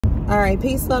All right,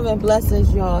 peace, love, and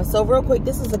blessings, y'all. So real quick,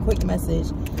 this is a quick message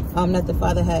that the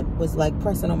Father was like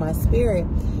pressing on my spirit.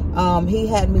 He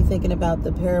had me thinking about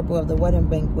the parable of the wedding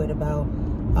banquet, about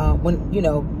when, you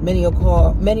know, many are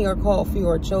called, few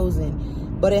are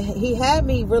chosen. But he had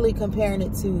me really comparing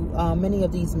it to many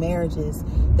of these marriages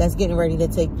that's getting ready to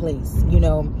take place. You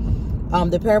know,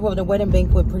 the parable of the wedding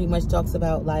banquet pretty much talks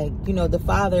about, like, you know, the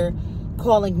Father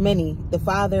calling many,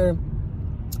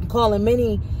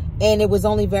 and it was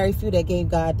only very few that gave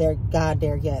God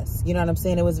their yes. You know what I'm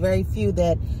saying? It was very few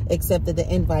that accepted the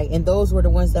invite, and those were the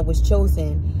ones that was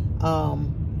chosen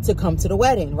to come to the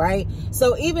wedding, right?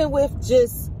 So even with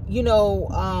just, you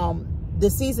know,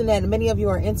 the season that many of you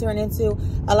are entering into,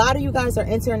 a lot of you guys are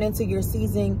entering into your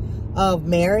season of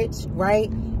marriage,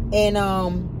 right? And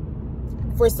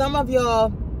for some of y'all,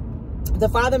 the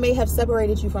Father may have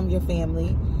separated you from your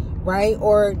family, right?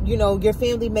 Or, you know, your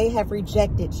family may have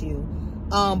rejected you.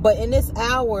 But in this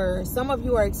hour, some of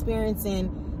you are experiencing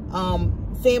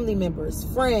family members,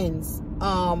 friends,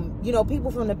 you know,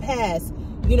 people from the past,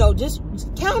 you know, just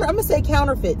I'm gonna say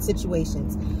counterfeit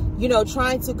situations, you know,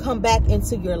 trying to come back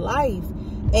into your life.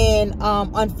 And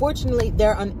unfortunately,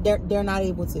 they're not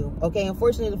able to. Okay,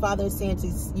 unfortunately, the Father is saying to,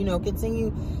 you know,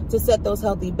 continue to set those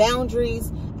healthy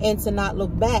boundaries and to not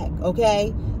look back.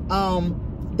 Okay,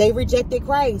 they rejected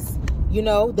Christ. You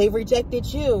know, they rejected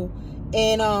you.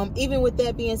 And even with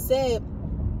that being said,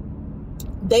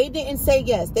 they didn't say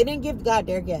yes. They didn't give God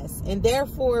their yes. And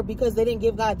therefore, because they didn't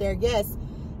give God their yes,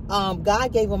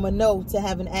 God gave them a no to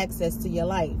having access to your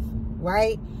life,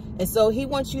 right? And so he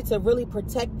wants you to really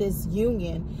protect this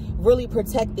union, really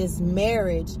protect this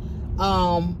marriage.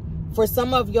 For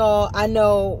some of y'all, I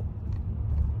know,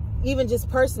 even just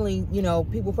personally, you know,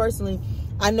 people personally,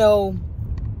 I know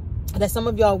that some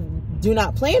of y'all do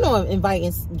not plan on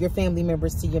inviting your family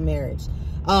members to your marriage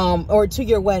or to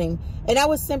your wedding. And that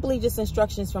was simply just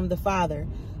instructions from the Father.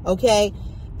 Okay.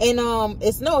 And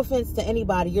it's no offense to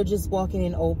anybody. You're just walking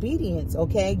in obedience.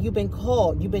 Okay. You've been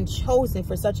called. You've been chosen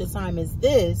for such a time as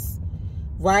this.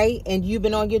 Right. And you've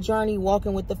been on your journey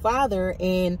walking with the Father.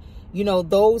 And, you know,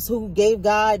 those who gave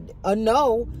God a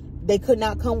no, they could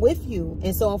not come with you.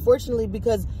 And so unfortunately,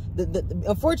 because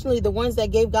unfortunately, the ones that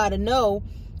gave God a no,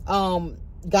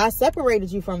 God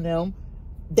separated you from them.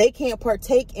 They can't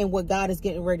partake in what God is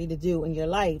getting ready to do in your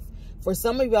life. For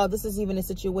some of y'all, this is even a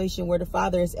situation where the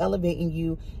Father is elevating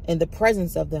you in the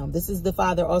presence of them. This is the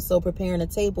Father also preparing a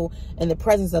table in the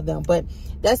presence of them. But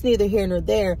that's neither here nor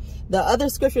there. The other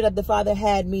scripture that the Father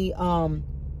had me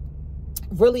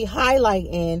really highlight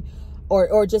in,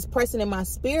 or just pressing in my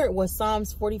spirit, was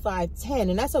Psalms 45:10.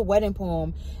 And that's a wedding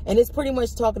poem. And it's pretty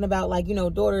much talking about, like, you know,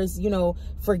 daughters, you know,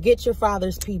 forget your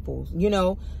father's people, you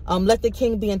know, let the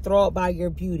king be enthralled by your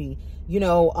beauty, you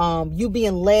know, you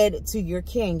being led to your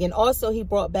king. And also he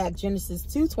brought back Genesis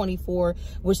 2:24,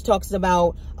 which talks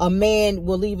about a man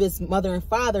will leave his mother and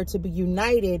father to be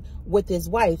united with his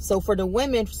wife. So for the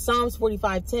women, Psalms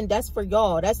 45:10, that's for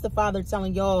y'all. That's the Father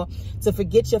telling y'all to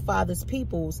forget your father's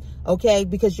peoples. Okay,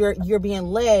 because you're being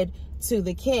led to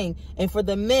the king. And for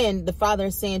the men, the Father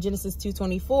is saying, Genesis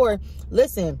 2:24,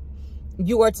 listen,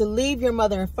 you are to leave your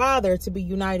mother and father to be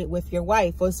united with your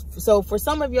wife. So for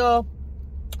some of y'all,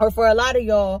 or for a lot of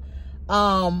y'all,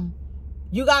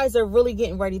 you guys are really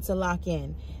getting ready to lock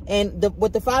in. And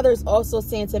what the Father is also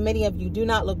saying to many of you, do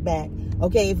not look back.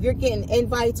 Okay, if you're getting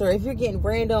invites, or if you're getting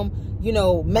random, you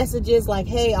know, messages like,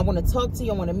 hey, I want to talk to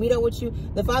you, I want to meet up with you,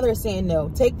 the Father is saying no.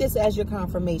 Take this as your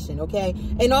confirmation, okay?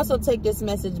 And also take this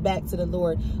message back to the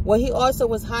Lord. What he also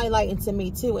was highlighting to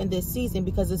me too in this season,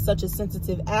 because it's such a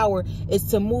sensitive hour, is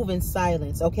to move in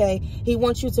silence, okay? He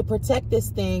wants you to protect this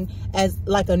thing as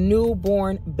like a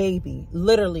newborn baby,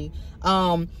 literally.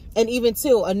 And even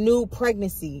too, a new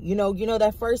pregnancy, you know,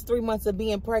 that first 3 months of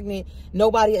being pregnant,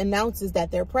 nobody announces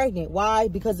that they're pregnant. Why?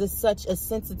 Because it's such a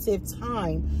sensitive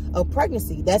time of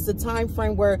pregnancy. That's the time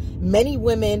frame where many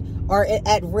women are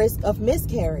at risk of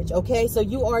miscarriage. Okay. So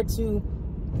you are to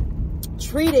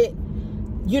treat it,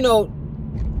 you know,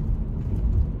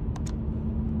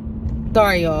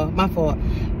 sorry, y'all, my fault.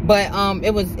 But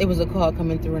it was a call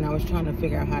coming through, and I was trying to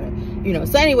figure out how to, you know.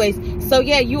 So anyways, so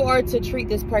yeah, you are to treat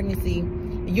this pregnancy,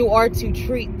 you are to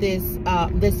treat this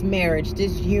this marriage,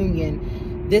 this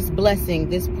union, this blessing,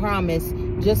 this promise,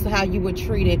 just how you would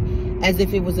treat it as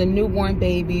if it was a newborn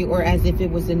baby, or as if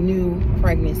it was a new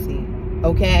pregnancy.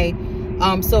 Okay.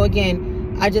 So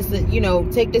again, I just, you know,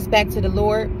 take this back to the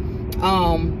Lord.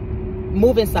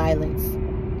 Move in silence,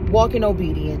 walk in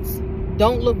obedience,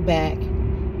 don't look back,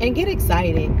 and get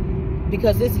excited,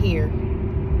 because it's here.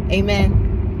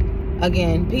 Amen.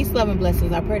 Again, peace, love, and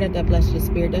blessings. I pray that bless your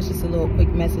spirit. That's just a little quick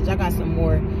message. I got some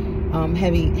more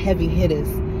heavy hitters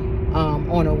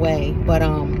on the way. But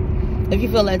if you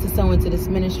feel led to sow into this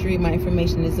ministry, my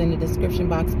information is in the description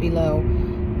box below.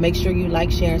 Make sure you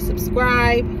like, share, and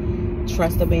subscribe.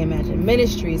 Trust, Obey, Imagine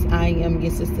Ministries. I am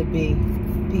your sister B.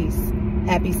 Peace.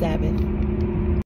 Happy Sabbath.